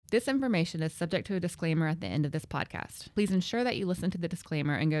This information is subject to a disclaimer at the end of this podcast. Please ensure that you listen to the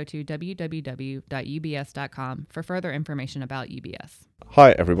disclaimer and go to www.ubs.com for further information about UBS.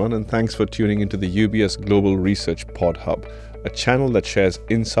 Hi everyone, and thanks for tuning into the UBS Global Research Pod Hub, a channel that shares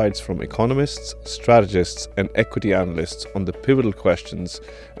insights from economists, strategists, and equity analysts on the pivotal questions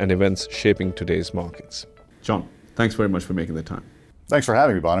and events shaping today's markets. John, thanks very much for making the time. Thanks for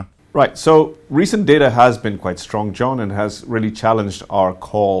having me, Bono. Right, so recent data has been quite strong, John, and has really challenged our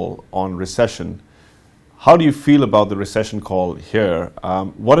call on recession. How do you feel about the recession call here?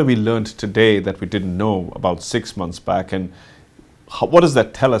 What have we learned today that we didn't know about 6 months back? And what does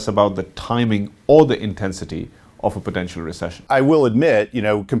that tell us about the timing or the intensity of a potential recession? I will admit,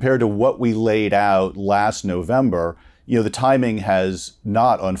 compared to what we laid out last November, the timing has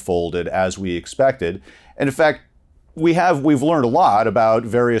not unfolded as we expected. And in fact, we've learned a lot about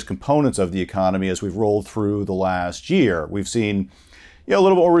various components of the economy as we've rolled through the last year. We've seen a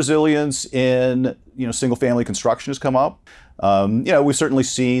little more resilience in single family construction has come up. We've certainly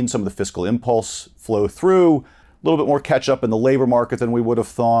seen some of the fiscal impulse flow through, a little bit more catch up in the labor market than we would have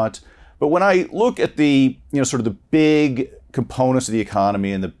thought. But when I look at the sort of the big components of the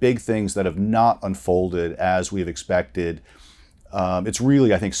economy and the big things that have not unfolded as we've expected, it's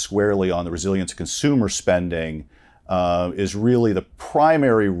really, I think, squarely on the resilience of consumer spending is really the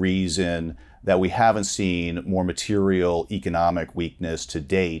primary reason that we haven't seen more material economic weakness to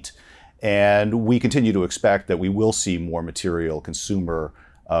date. And we continue to expect that we will see more material consumer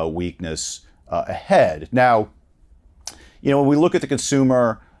weakness ahead. Now, when we look at the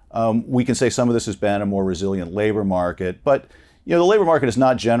consumer, we can say some of this has been a more resilient labor market, but the labor market has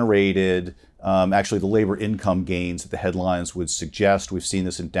not generated actually the labor income gains that the headlines would suggest. We've seen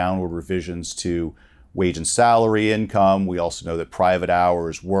this in downward revisions to wage and salary income. We also know that private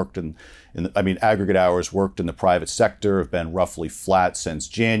hours worked aggregate hours worked in the private sector have been roughly flat since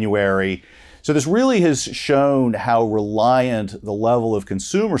January. So this really has shown how reliant the level of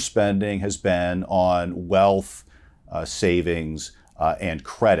consumer spending has been on wealth, savings, and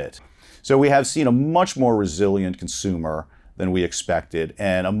credit. So we have seen a much more resilient consumer than we expected,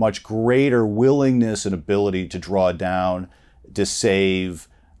 and a much greater willingness and ability to draw down, to save,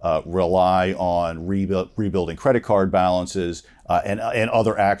 rely on rebuilding credit card balances and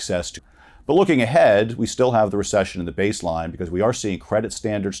other access to. But looking ahead, we still have the recession in the baseline because we are seeing credit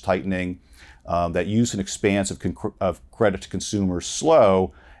standards tightening, that use and expanse of credit to consumers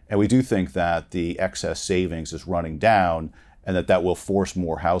slow, and we do think that the excess savings is running down and that will force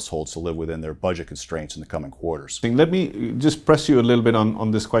more households to live within their budget constraints in the coming quarters. Let me just press you a little bit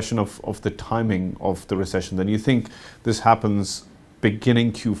on this question of the timing of the recession. Then you think this happens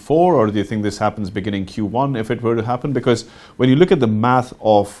beginning Q4, or do you think this happens beginning Q1 if it were to happen? Because when you look at the math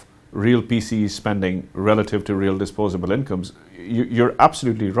of real PCE spending relative to real disposable incomes, you're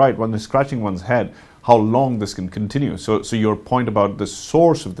absolutely right. One is scratching one's head how long this can continue. So your point about the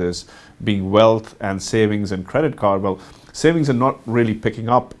source of this being wealth and savings and credit card, well, savings are not really picking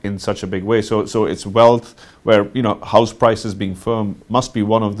up in such a big way. So it's wealth where, house prices being firm must be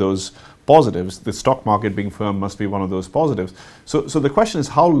one of those positives. The stock market being firm must be one of those positives. So the question is,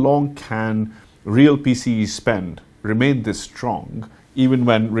 how long can real PCE spend remain this strong, even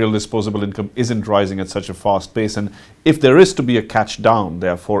when real disposable income isn't rising at such a fast pace? And if there is to be a catch down,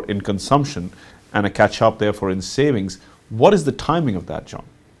 therefore, in consumption and a catch up, therefore, in savings, what is the timing of that, John?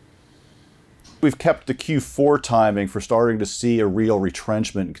 We've kept the Q4 timing for starting to see a real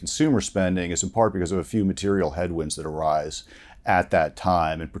retrenchment in consumer spending is in part because of a few material headwinds that arise at that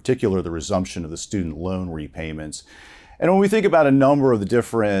time, in particular the resumption of the student loan repayments. And when we think about a number of the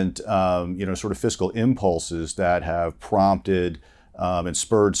different sort of fiscal impulses that have prompted and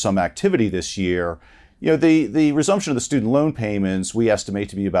spurred some activity this year, the resumption of the student loan payments we estimate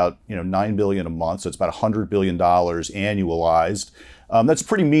to be about $9 billion a month, so it's about $100 billion annualized. That's a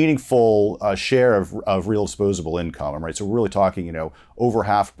pretty meaningful share of real disposable income, right? So we're really talking over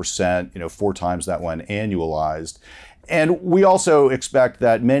 0.5%, 4 times that one annualized. And we also expect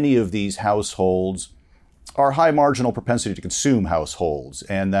that many of these households are high marginal propensity to consume households,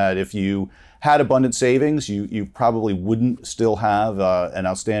 and that if you had abundant savings, you probably wouldn't still have an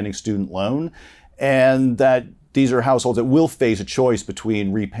outstanding student loan, and that these are households that will face a choice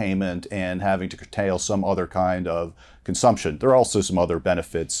between repayment and having to curtail some other kind of consumption. There are also some other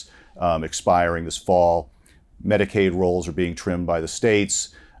benefits expiring this fall. Medicaid rolls are being trimmed by the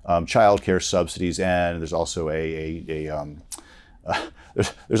states. Child care subsidies, and there's also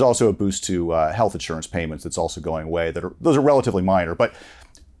there's also a boost to health insurance payments that's also going away. Those are relatively minor, but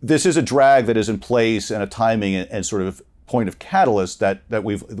this is a drag that is in place and a timing and sort of point of catalyst that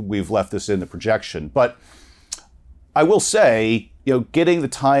we've left this in the projection. But I will say, getting the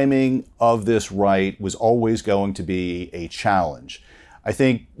timing of this right was always going to be a challenge. I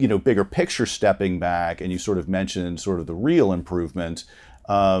think, bigger picture, stepping back, and you sort of mentioned sort of the real improvement,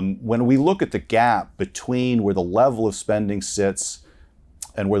 when we look at the gap between where the level of spending sits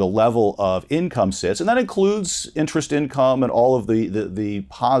and where the level of income sits, and that includes interest income and all of the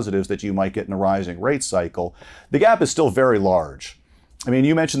positives that you might get in a rising rate cycle, the gap is still very large. I mean,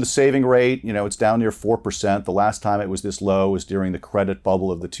 you mentioned the saving rate, it's down near 4%. The last time it was this low was during the credit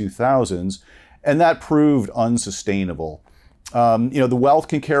bubble of the 2000s, and that proved unsustainable. The wealth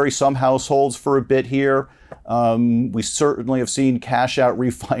can carry some households for a bit here. We certainly have seen cash out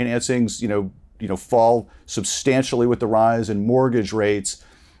refinancings, fall substantially with the rise in mortgage rates.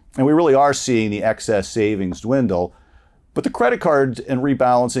 And we really are seeing the excess savings dwindle. But the credit card and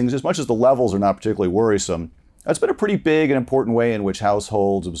rebalancings, as much as the levels are not particularly worrisome, that's been a pretty big and important way in which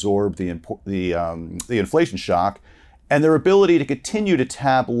households absorb the inflation shock, and their ability to continue to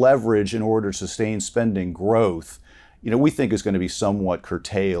tap leverage in order to sustain spending growth, we think is going to be somewhat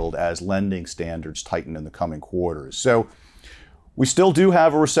curtailed as lending standards tighten in the coming quarters. So we still do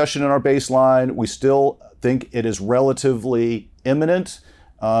have a recession in our baseline. We still think it is relatively imminent,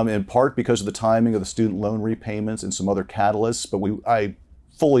 in part because of the timing of the student loan repayments and some other catalysts. But I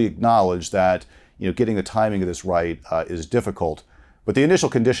fully acknowledge that getting the timing of this right is difficult. But the initial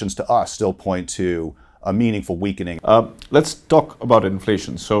conditions to us still point to a meaningful weakening. Let's talk about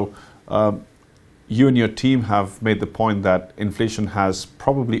inflation. So you and your team have made the point that inflation has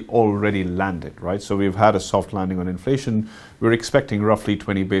probably already landed, right? So we've had a soft landing on inflation. We're expecting roughly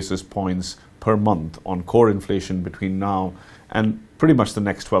 20 basis points per month on core inflation between now and pretty much the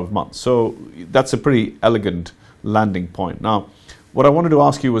next 12 months. So that's a pretty elegant landing point. Now, what I wanted to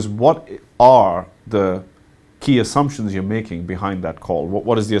ask you was, what are the key assumptions you're making behind that call?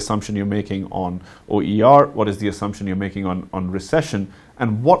 What is the assumption you're making on OER? What is the assumption you're making on recession?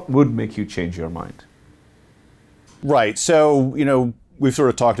 And what would make you change your mind? Right. So, we've sort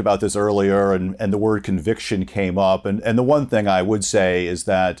of talked about this earlier, and the word conviction came up. And the one thing I would say is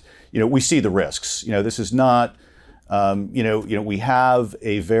that, we see the risks. This is not, we have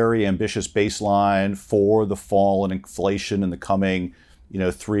a very ambitious baseline for the fall in inflation in the coming,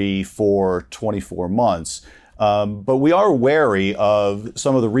 3, 4, 24 months. But we are wary of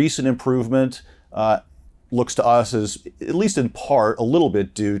some of the recent improvement. Looks to us as, at least in part, a little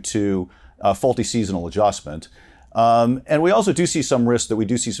bit due to faulty seasonal adjustment. And we also do see some risk that we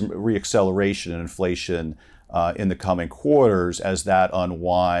do see some reacceleration in inflation in the coming quarters as that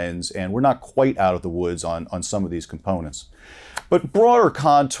unwinds, and we're not quite out of the woods on some of these components. But broader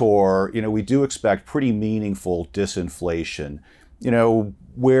contour, we do expect pretty meaningful disinflation.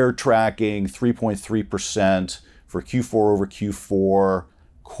 We're tracking 3.3% for Q4 over Q4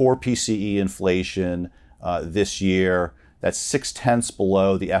 core PCE inflation this year. That's 0.6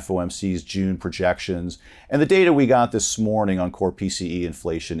 below the FOMC's June projections. And the data we got this morning on core PCE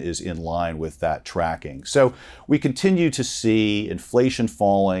inflation is in line with that tracking. So we continue to see inflation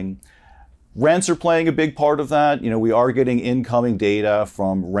falling. Rents are playing a big part of that. We are getting incoming data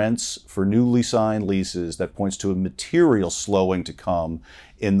from rents for newly signed leases that points to a material slowing to come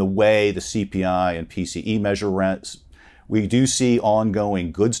in the way the CPI and PCE measure rents. We do see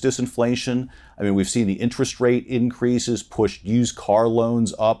ongoing goods disinflation. I mean, we've seen the interest rate increases push used car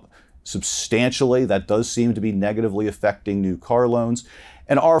loans up substantially. That does seem to be negatively affecting new car loans.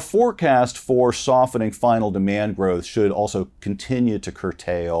 And our forecast for softening final demand growth should also continue to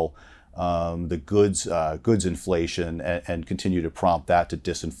curtail the goods inflation and continue to prompt that to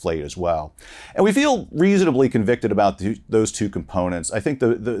disinflate as well. And we feel reasonably convicted about those two components. I think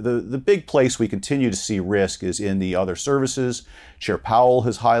the big place we continue to see risk is in the other services. Chair Powell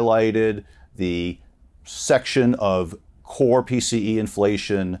has highlighted the section of core PCE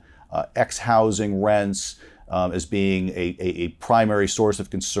inflation, ex-housing rents, as being a primary source of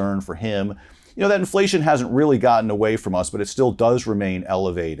concern for him. That inflation hasn't really gotten away from us, but it still does remain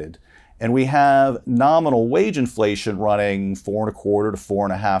elevated. And we have nominal wage inflation running 4.25% to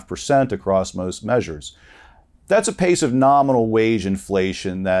 4.5% across most measures. That's a pace of nominal wage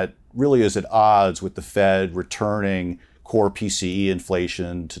inflation that really is at odds with the Fed returning core PCE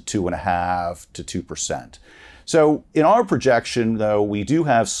inflation to 2.5% to 2%. So in our projection, though, we do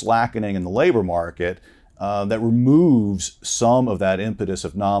have slackening in the labor market that removes some of that impetus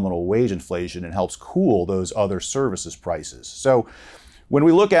of nominal wage inflation and helps cool those other services prices. So when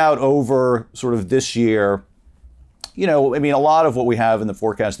we look out over sort of this year, a lot of what we have in the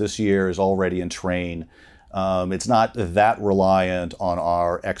forecast this year is already in train. It's not that reliant on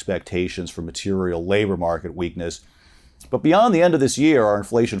our expectations for material labor market weakness. But beyond the end of this year, our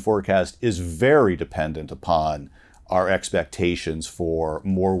inflation forecast is very dependent upon our expectations for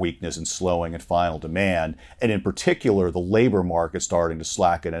more weakness and slowing in final demand, and in particular, the labor market starting to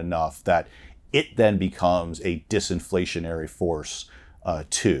slacken enough that it then becomes a disinflationary force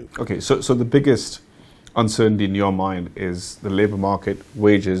too. Okay, so the biggest uncertainty in your mind is the labor market,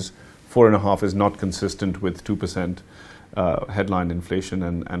 wages. 4.5 is not consistent with 2% headline inflation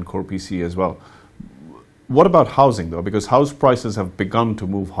and core PCE as well. What about housing though? Because house prices have begun to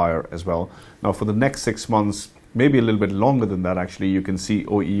move higher as well. Now for the next 6 months, maybe a little bit longer than that actually, you can see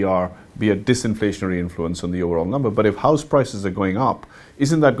OER be a disinflationary influence on the overall number. But if house prices are going up,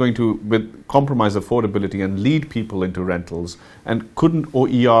 isn't that going to compromise affordability and lead people into rentals? And couldn't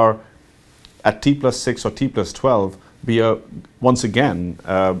OER at T+6 or T+12 be once again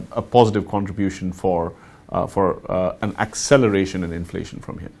a positive contribution for an acceleration in inflation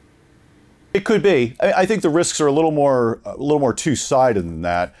from here? It could be. I think the risks are a little more two-sided than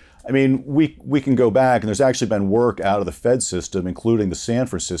that. I mean, we can go back, and there's actually been work out of the Fed system, including the San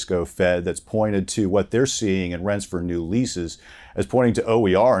Francisco Fed, that's pointed to what they're seeing in rents for new leases as pointing to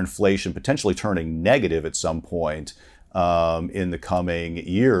OER inflation potentially turning negative at some point in the coming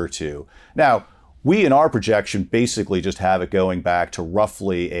year or two. Now, we in our projection basically just have it going back to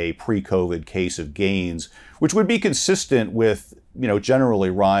roughly a pre-COVID case of gains, which would be consistent with, generally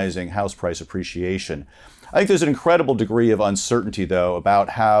rising house price appreciation. I think there's an incredible degree of uncertainty, though,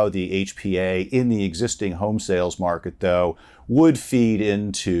 about how the HPA in the existing home sales market, though, would feed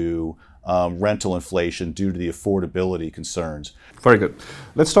into rental inflation due to the affordability concerns. Very good.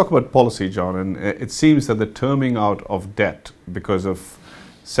 Let's talk about policy, John. And it seems that the terming out of debt because of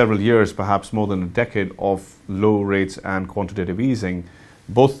several years, perhaps more than a decade, of low rates and quantitative easing,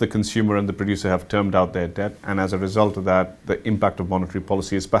 both the consumer and the producer have termed out their debt. And as a result of that, the impact of monetary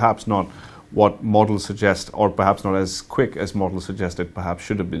policy is perhaps not what models suggest, or perhaps not as quick as models suggested perhaps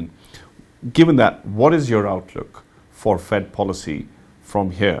should have been. Given that, what is your outlook for Fed policy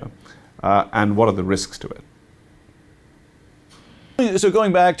from here, and what are the risks to it? So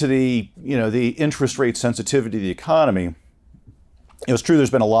going back to the interest rate sensitivity of the economy, it's true there's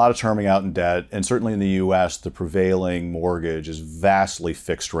been a lot of terming out in debt, and certainly in the U.S., the prevailing mortgage is vastly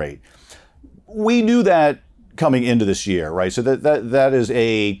fixed rate. We knew that coming into this year, right? So that is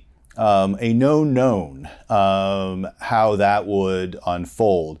a known known how that would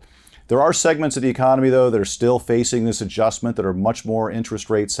unfold. There are segments of the economy, though, that are still facing this adjustment that are much more interest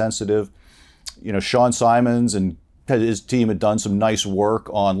rate sensitive. Sean Simons and his team had done some nice work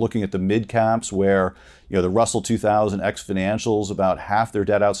on looking at the mid caps where, the Russell 2000 ex financials, about half their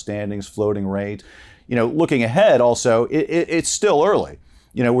debt outstanding is floating rate. Looking ahead also, it's still early.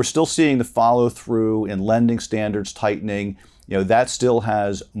 We're still seeing the follow through in lending standards tightening. That still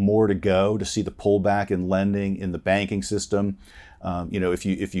has more to go to see the pullback in lending in the banking system.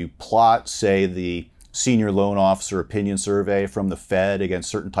 If you plot, say, the senior loan officer opinion survey from the Fed against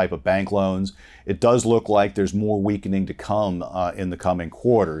certain type of bank loans, it does look like there's more weakening to come in the coming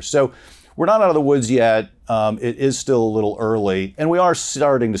quarters. So we're not out of the woods yet. It is still a little early, and we are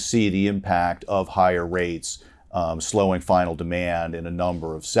starting to see the impact of higher rates slowing final demand in a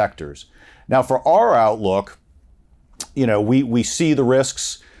number of sectors. Now, for our outlook, we see the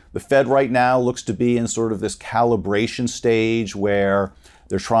risks. The Fed right now looks to be in sort of this calibration stage where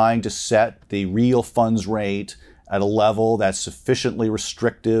they're trying to set the real funds rate at a level that's sufficiently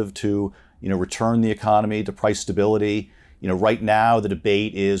restrictive to, return the economy to price stability. Right now the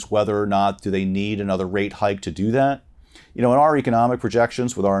debate is whether or not do they need another rate hike to do that. In our economic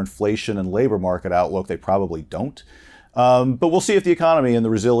projections with our inflation and labor market outlook, they probably don't. But we'll see if the economy and the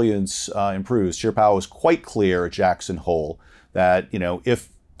resilience improves. Chair Powell was quite clear at Jackson Hole that if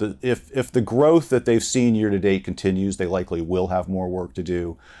the growth that they've seen year to date continues, they likely will have more work to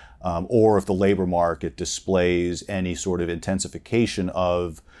do. Or if the labor market displays any sort of intensification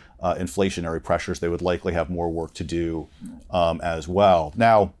of inflationary pressures, they would likely have more work to do as well.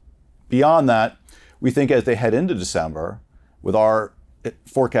 Now, beyond that, we think as they head into December, with our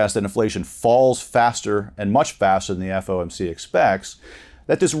forecast that inflation falls faster and much faster than the FOMC expects,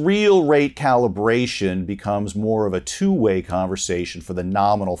 that this real rate calibration becomes more of a two-way conversation for the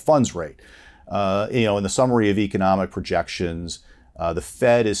nominal funds rate. In the summary of economic projections, the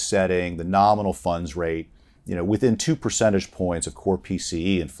Fed is setting the nominal funds rate, within 2 percentage points of core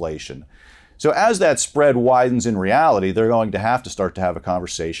PCE inflation. So as that spread widens in reality, they're going to have to start to have a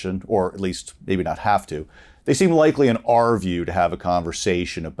conversation, or at least maybe not have to. They seem likely, in our view, to have a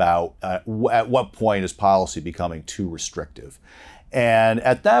conversation about at what point is policy becoming too restrictive. And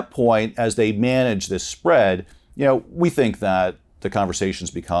at that point, as they manage this spread, we think that the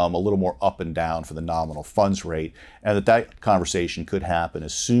conversations become a little more up and down for the nominal funds rate, and that conversation could happen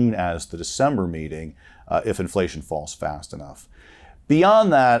as soon as the December meeting, if inflation falls fast enough.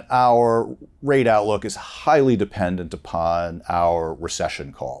 Beyond that, our rate outlook is highly dependent upon our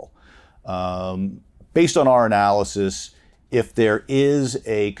recession call. Based on our analysis, if there is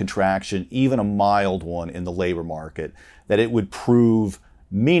a contraction, even a mild one in the labor market, that it would prove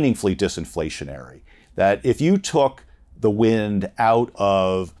meaningfully disinflationary. That if you took the wind out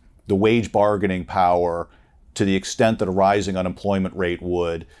of the wage bargaining power to the extent that a rising unemployment rate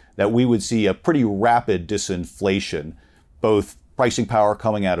would, that we would see a pretty rapid disinflation, both pricing power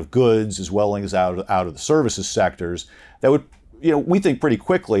coming out of goods as well as out of the services sectors, that would, we think pretty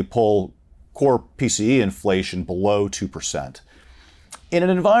quickly pull core PCE inflation below 2%. In an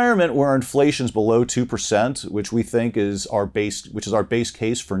environment where inflation's below 2%, which we think is our base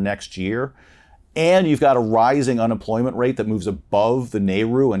case for next year, and you've got a rising unemployment rate that moves above the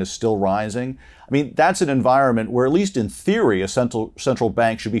NAIRU and is still rising, that's an environment where, at least in theory, a central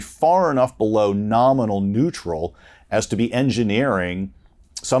bank should be far enough below nominal neutral as to be engineering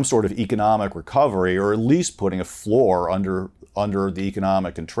some sort of economic recovery, or at least putting a floor under the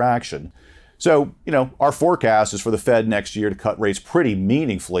economic contraction. So, our forecast is for the Fed next year to cut rates pretty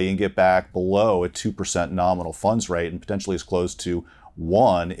meaningfully and get back below a 2% nominal funds rate, and potentially as close to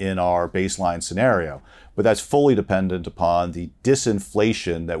 1 in our baseline scenario. But that's fully dependent upon the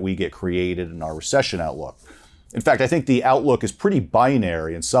disinflation that we get created in our recession outlook. In fact, I think the outlook is pretty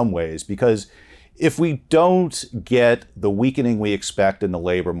binary in some ways, because if we don't get the weakening we expect in the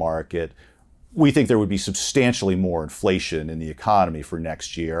labor market, we think there would be substantially more inflation in the economy for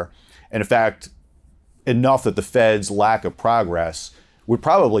next year. And in fact, enough that the Fed's lack of progress would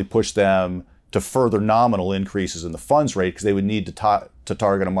probably push them to further nominal increases in the funds rate, because they would need to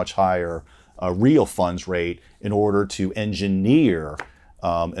target a much higher real funds rate in order to engineer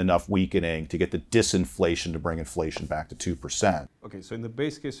enough weakening to get the disinflation to bring inflation back to 2%. Okay, so in the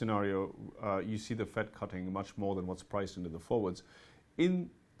base case scenario, you see the Fed cutting much more than what's priced into the forwards. In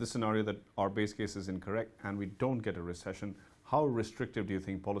the scenario that our base case is incorrect and we don't get a recession, how restrictive do you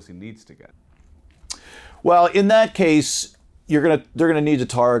think policy needs to get? Well, in that case, they're going to need to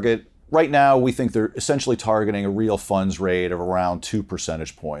target. Right now, we think they're essentially targeting a real funds rate of around 2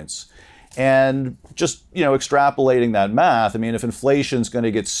 percentage points. And just, extrapolating that math, if inflation's going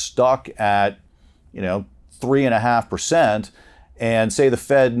to get stuck at, 3.5%, and say the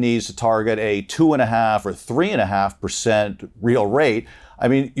Fed needs to target a 2.5 or 3.5% real rate,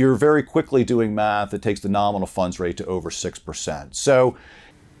 you're very quickly doing math that takes the nominal funds rate to over 6%. So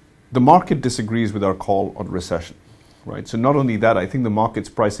the market disagrees with our call on recession, right? So not only that, I think the market's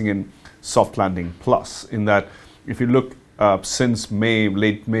pricing in soft landing plus, in that if you look since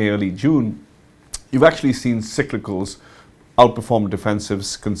late May, early June, you've actually seen cyclicals outperform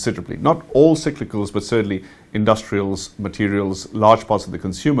defensives considerably. Not all cyclicals, but certainly industrials, materials, large parts of the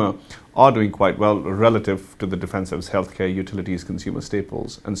consumer are doing quite well relative to the defensives, healthcare, utilities, consumer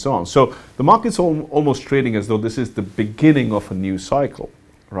staples, and so on. So the market's almost trading as though this is the beginning of a new cycle,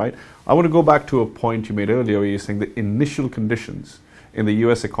 right? I want to go back to a point you made earlier where you're saying the initial conditions in the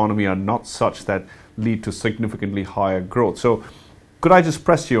US economy are not such that lead to significantly higher growth. So could I just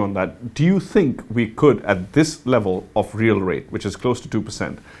press you on that? Do you think we could, at this level of real rate, which is close to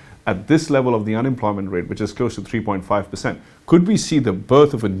 2%, at this level of the unemployment rate, which is close to 3.5%, could we see the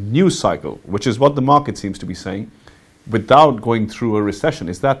birth of a new cycle, which is what the market seems to be saying, without going through a recession?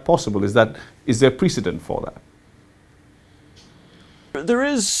 Is that possible? Is there precedent for that? There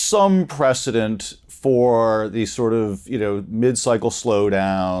is some precedent for these sort of, mid-cycle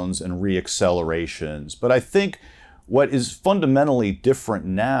slowdowns and reaccelerations. But I think what is fundamentally different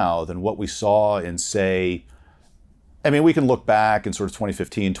now than what we saw in, say, we can look back in sort of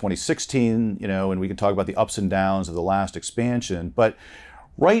 2015, 2016, and we can talk about the ups and downs of the last expansion. But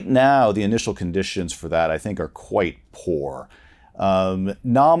right now, the initial conditions for that, I think, are quite poor.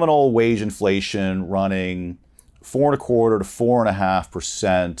 Nominal wage inflation running 4.25% to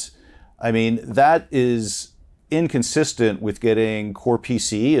 4.5%. That is inconsistent with getting core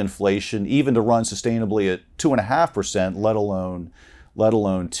PCE inflation even to run sustainably at 2.5%, let alone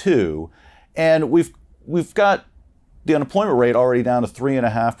 2%. And we've got the unemployment rate already down to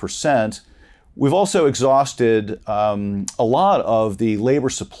 3.5%. We've also exhausted a lot of the labor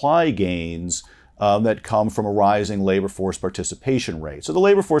supply gains that come from a rising labor force participation rate. So the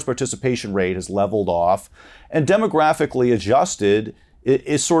labor force participation rate has leveled off, and demographically adjusted, it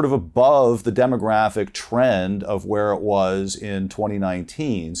is sort of above the demographic trend of where it was in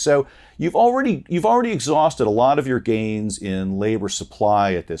 2019. So you've already exhausted a lot of your gains in labor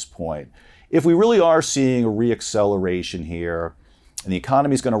supply at this point. If we really are seeing a reacceleration here, and the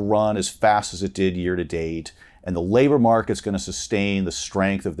economy is going to run as fast as it did year to date, and the labor market's going to sustain the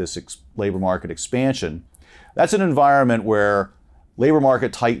strength of this labor market expansion, that's an environment where labor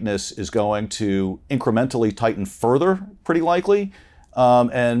market tightness is going to incrementally tighten further, pretty likely,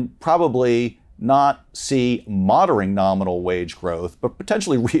 and probably not see moderating nominal wage growth, but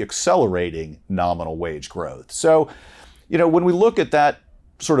potentially re-accelerating nominal wage growth. So, when we look at that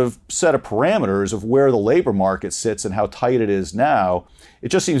sort of set of parameters of where the labor market sits and how tight it is now, it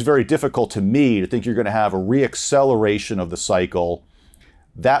just seems very difficult to me to think you're going to have a re-acceleration of the cycle,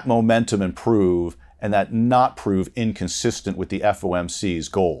 that momentum improve, and that not prove inconsistent with the FOMC's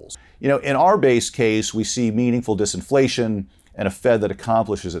goals. In our base case, we see meaningful disinflation and a Fed that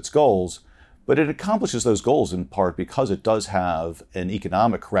accomplishes its goals, but it accomplishes those goals in part because it does have an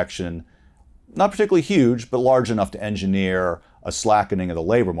economic correction, not particularly huge, but large enough to engineer a slackening of the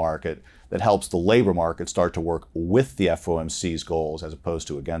labor market that helps the labor market start to work with the FOMC's goals as opposed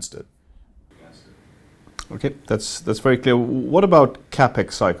to against it. Okay, that's very clear. What about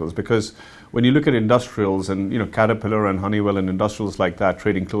CapEx cycles? Because when you look at industrials and Caterpillar and Honeywell and industrials like that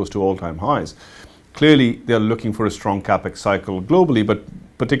trading close to all-time highs, clearly they're looking for a strong CapEx cycle globally, but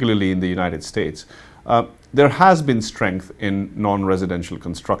particularly in the United States. There has been strength in non-residential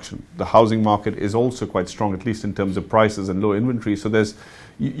construction. The housing market is also quite strong, at least in terms of prices and low inventory. So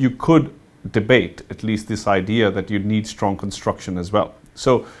you could debate at least this idea that you need strong construction as well.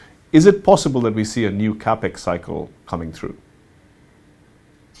 So is it possible that we see a new CapEx cycle coming through?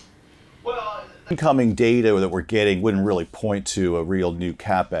 Well, incoming data that we're getting wouldn't really point to a real new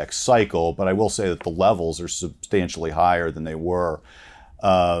CapEx cycle, but I will say that the levels are substantially higher than they were,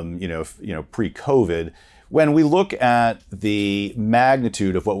 pre-COVID. When we look at the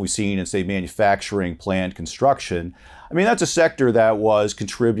magnitude of what we've seen in, say, manufacturing plant construction, I mean, that's a sector that was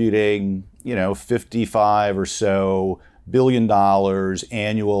contributing, $55 or so billion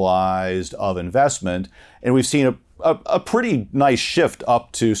annualized of investment. And we've seen a pretty nice shift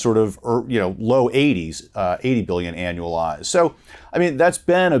up to sort of, low 80s, 80 billion annualized. So, I mean, that's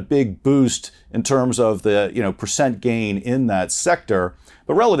been a big boost in terms of the, percent gain in that sector.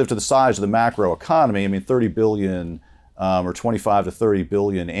 But relative to the size of the macro economy, I mean, 30 billion or 25 to 30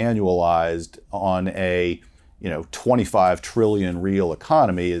 billion annualized on a 25 trillion real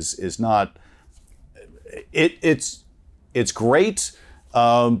economy is not. It's great,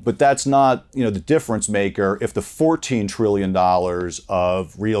 but that's not the difference maker if the $14 trillion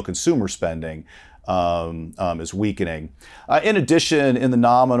of real consumer spending is weakening. In addition, in the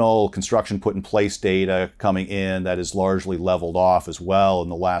nominal construction put in place data coming in that is largely leveled off as well in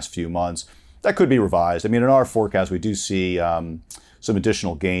the last few months, that could be revised. I mean, in our forecast, we do see some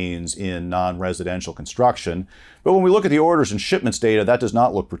additional gains in non-residential construction. But when we look at the orders and shipments data, that does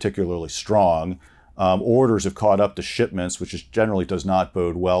not look particularly strong. Orders have caught up to shipments, which generally does not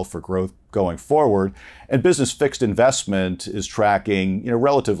bode well for growth going forward. And business fixed investment is tracking,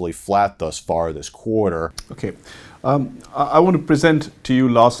 relatively flat thus far this quarter. Okay. I want to present to you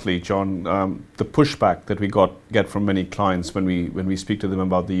lastly, John, the pushback that we get from many clients when we speak to them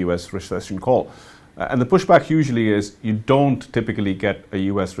about the U.S. recession call. And the pushback usually is you don't typically get a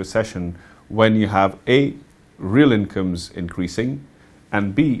U.S. recession when you have A, real incomes increasing,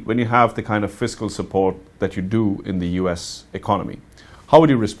 and B, when you have the kind of fiscal support that you do in the U.S. economy. How would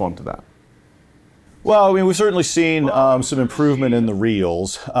you respond to that? Well, I mean, we've certainly seen some improvement in the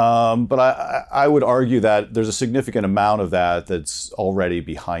reals, but I would argue that there's a significant amount of that that's already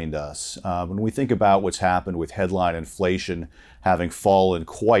behind us. When we think about what's happened with headline inflation having fallen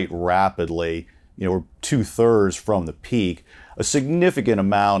quite rapidly, we're 2/3 from the peak. A significant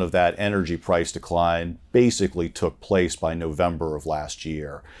amount of that energy price decline basically took place by November of last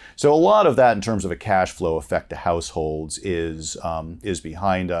year. So a lot of that in terms of a cash flow effect to households is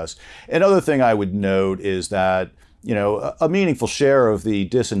behind us. Another thing I would note is that a meaningful share of the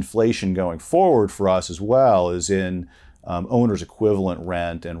disinflation going forward for us as well is in owner's equivalent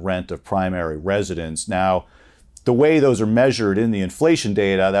rent and rent of primary residence. Now, the way those are measured in the inflation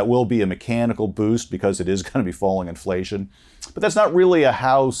data, that will be a mechanical boost because it is going to be falling inflation. But that's not really a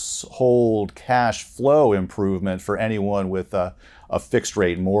household cash flow improvement for anyone with a fixed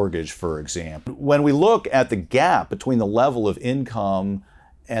rate mortgage, for example. When we look at the gap between the level of income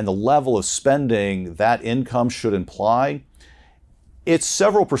and the level of spending that income should imply, it's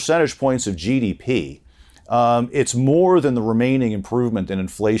several percentage points of GDP. It's more than the remaining improvement in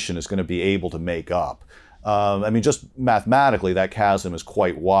inflation is going to be able to make up. Just mathematically, that chasm is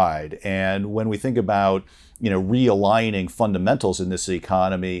quite wide. And when we think about, realigning fundamentals in this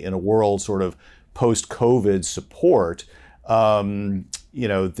economy in a world sort of post-COVID support, the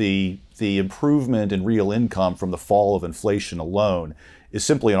improvement in real income from the fall of inflation alone is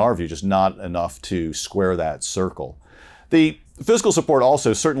simply, in our view, just not enough to square that circle. The fiscal support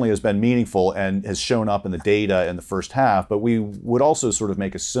also certainly has been meaningful and has shown up in the data in the first half, but we would also sort of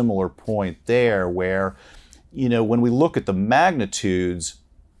make a similar point there where, when we look at the magnitudes,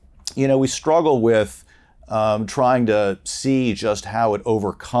 we struggle with trying to see just how it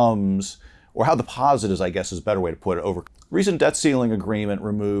overcomes, or how the positives, I guess is a better way to put it, Recent debt ceiling agreement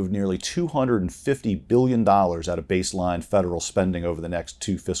removed nearly $250 billion out of baseline federal spending over the next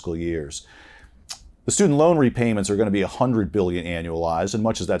 2 fiscal years. The student loan repayments are going to be $100 billion annualized, and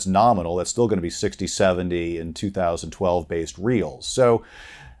much as that's nominal, that's still going to be 60, 70 in 2012 based reals. So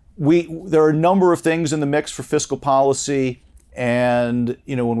there are a number of things in the mix for fiscal policy, and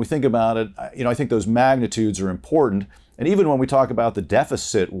when we think about it, I think those magnitudes are important. And even when we talk about the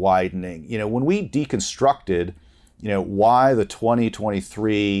deficit widening, when we deconstructed why the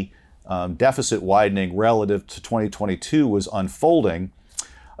 2023 deficit widening relative to 2022 was unfolding,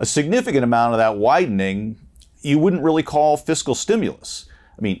 a significant amount of that widening you wouldn't really call fiscal stimulus.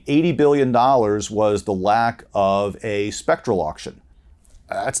 I mean, $80 billion was the lack of a spectral auction.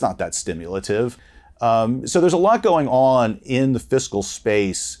 That's not that stimulative. So there's a lot going on in the fiscal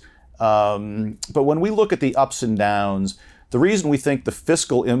space. But when we look at the ups and downs, the reason we think the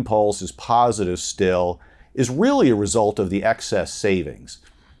fiscal impulse is positive still is really a result of the excess savings.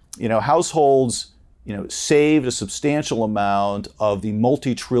 Households, saved a substantial amount of the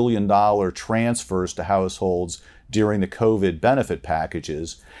multi-trillion-dollar transfers to households during the COVID benefit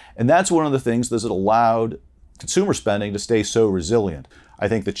packages. And that's one of the things that allowed consumer spending to stay so resilient. I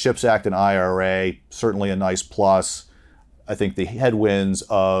think the CHIPS Act and IRA, certainly a nice plus. I think the headwinds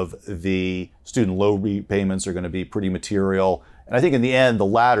of the student loan repayments are going to be pretty material. And I think in the end, the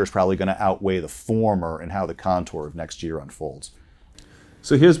latter is probably going to outweigh the former in how the contour of next year unfolds.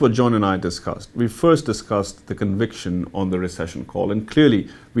 So here's what John and I discussed. We first discussed the conviction on the recession call, and clearly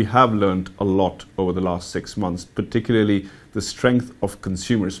we have learned a lot over the last 6 months, particularly the strength of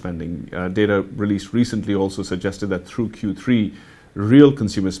consumer spending. Data released recently also suggested that through Q3, real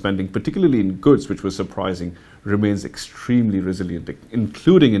consumer spending, particularly in goods, which was surprising, remains extremely resilient,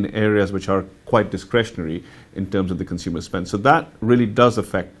 including in areas which are quite discretionary in terms of the consumer spend. So that really does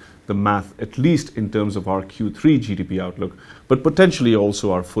affect the math, at least in terms of our Q3 GDP outlook, but potentially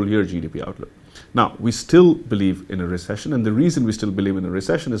also our full year GDP outlook. Now, we still believe in a recession, and the reason we still believe in a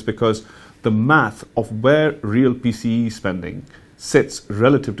recession is because the math of where real PCE spending sits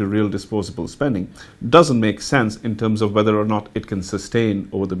relative to real disposable spending doesn't make sense in terms of whether or not it can sustain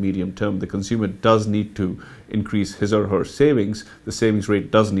over the medium term. The consumer does need to increase his or her savings. The savings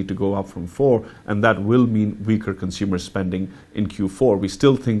rate does need to go up from 4, and that will mean weaker consumer spending in Q4. We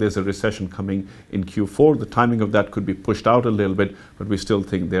still think there's a recession coming in Q4. The timing of that could be pushed out a little bit, but we still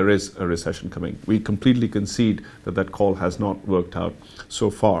think there is a recession coming. We completely concede that that call has not worked out so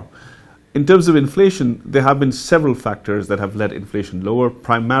far. In terms of inflation, there have been several factors that have led inflation lower,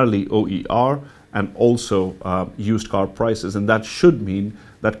 primarily OER and also used car prices. And that should mean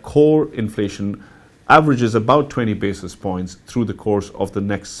that core inflation averages about 20 basis points through the course of the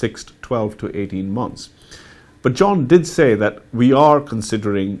next 12 to 18 months. But John did say that we are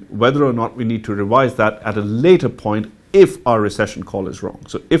considering whether or not we need to revise that at a later point if our recession call is wrong.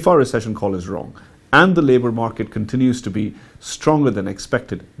 So if our recession call is wrong, and the labor market continues to be stronger than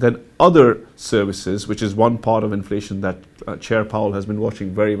expected, then other services, which is one part of inflation that Chair Powell has been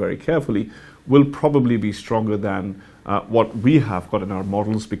watching very, very carefully, will probably be stronger than what we have got in our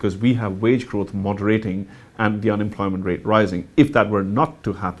models, because we have wage growth moderating and the unemployment rate rising. If that were not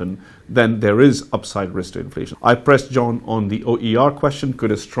to happen, then there is upside risk to inflation. I pressed John on the OER question.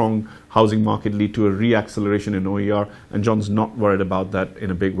 Could a strong housing market lead to a reacceleration in OER? And John's not worried about that in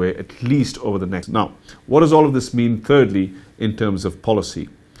a big way, at least over the next. Now, what does all of this mean, thirdly, in terms of policy?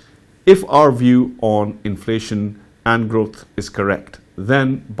 If our view on inflation and growth is correct,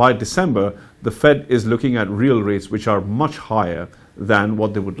 then by December, the Fed is looking at real rates which are much higher than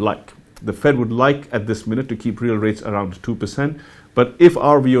what they would like. The Fed would like at this minute to keep real rates around 2%. But if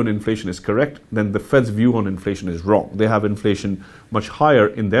our view on inflation is correct, then the Fed's view on inflation is wrong. They have inflation much higher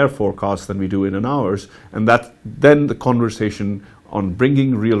in their forecast than we do in ours. And that then the conversation on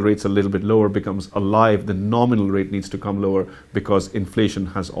bringing real rates a little bit lower becomes alive. The nominal rate needs to come lower because inflation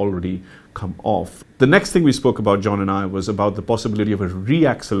has already come off. The next thing we spoke about, John and I, was about the possibility of a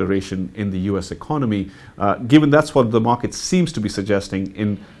reacceleration in the US economy, given that's what the market seems to be suggesting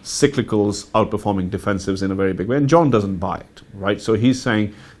in cyclicals outperforming defensives in a very big way. And John doesn't buy it, right? So he's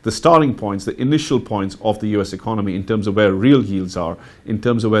saying the starting points, the initial points of the US economy in terms of where real yields are, in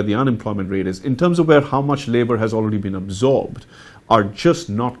terms of where the unemployment rate is, in terms of where how much labor has already been absorbed, are just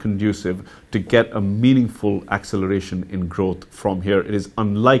not conducive to get a meaningful acceleration in growth from here. It is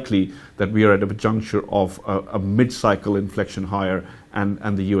unlikely that we are at a juncture of a mid-cycle inflection higher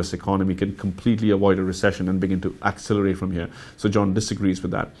and the US economy can completely avoid a recession and begin to accelerate from here. So John disagrees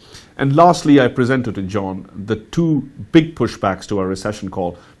with that. And lastly, I presented to John the two big pushbacks to our recession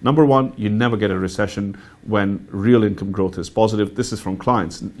call. Number one, you never get a recession when real income growth is positive. This is from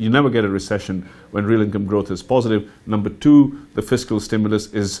clients. You never get a recession when real income growth is positive. Number two, the fiscal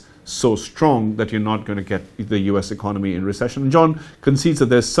stimulus is so strong that you're not going to get the US economy in recession. John concedes that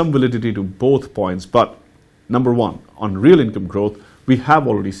there's some validity to both points, but number one, on real income growth, we have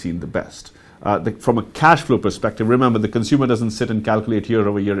already seen the best. From a cash flow perspective, remember the consumer doesn't sit and calculate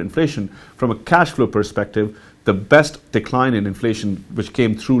year-over-year inflation. From a cash flow perspective, the best decline in inflation, which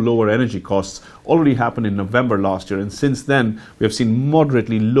came through lower energy costs, already happened in November last year. And since then, we have seen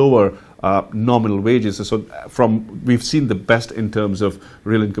moderately lower nominal wages. So we've seen the best in terms of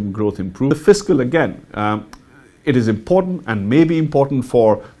real income growth improve. The fiscal, again, it is important and may be important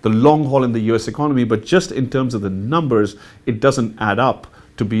for the long haul in the US economy, but just in terms of the numbers, it doesn't add up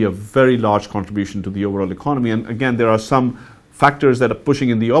to be a very large contribution to the overall economy. And again, there are some factors that are pushing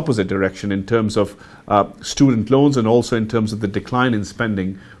in the opposite direction in terms of student loans and also in terms of the decline in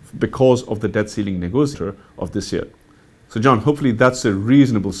spending because of the debt ceiling negotiator of this year. So John, hopefully that's a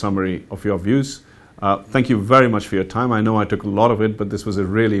reasonable summary of your views. Thank you very much for your time. I know I took a lot of it, but this was a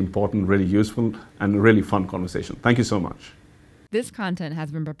really important, really useful, and really fun conversation. Thank you so much. This content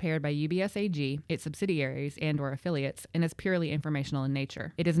has been prepared by UBS AG, its subsidiaries, and/or affiliates, and is purely informational in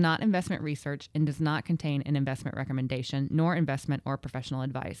nature. It is not investment research and does not contain an investment recommendation, nor investment or professional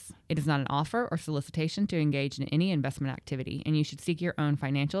advice. It is not an offer or solicitation to engage in any investment activity, and you should seek your own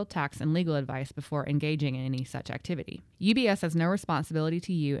financial, tax, and legal advice before engaging in any such activity. UBS has no responsibility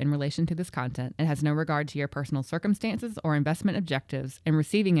to you in relation to this content and has no regard to your personal circumstances or investment objectives, and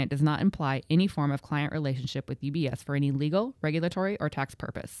receiving it does not imply any form of client relationship with UBS for any legal, regulatory, or tax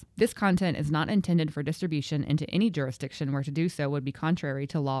purpose. This content is not intended for distribution into any jurisdiction where to do so would be contrary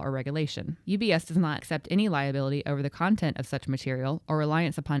to law or regulation. UBS does not accept any liability over the content of such material or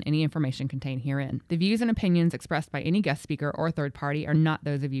reliance upon any information contained herein. The views and opinions expressed by any guest speaker or third party are not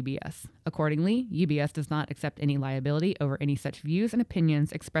those of UBS. Accordingly, UBS does not accept any liability over any such views and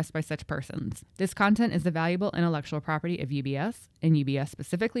opinions expressed by such persons. This content is the valuable intellectual property of UBS, and UBS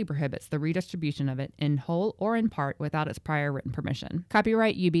specifically prohibits the redistribution of it in whole or in part without its prior written permission.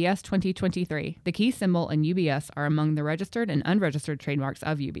 Copyright UBS 2023. The key symbol and UBS are among the registered and unregistered trademarks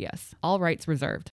of UBS. All rights reserved.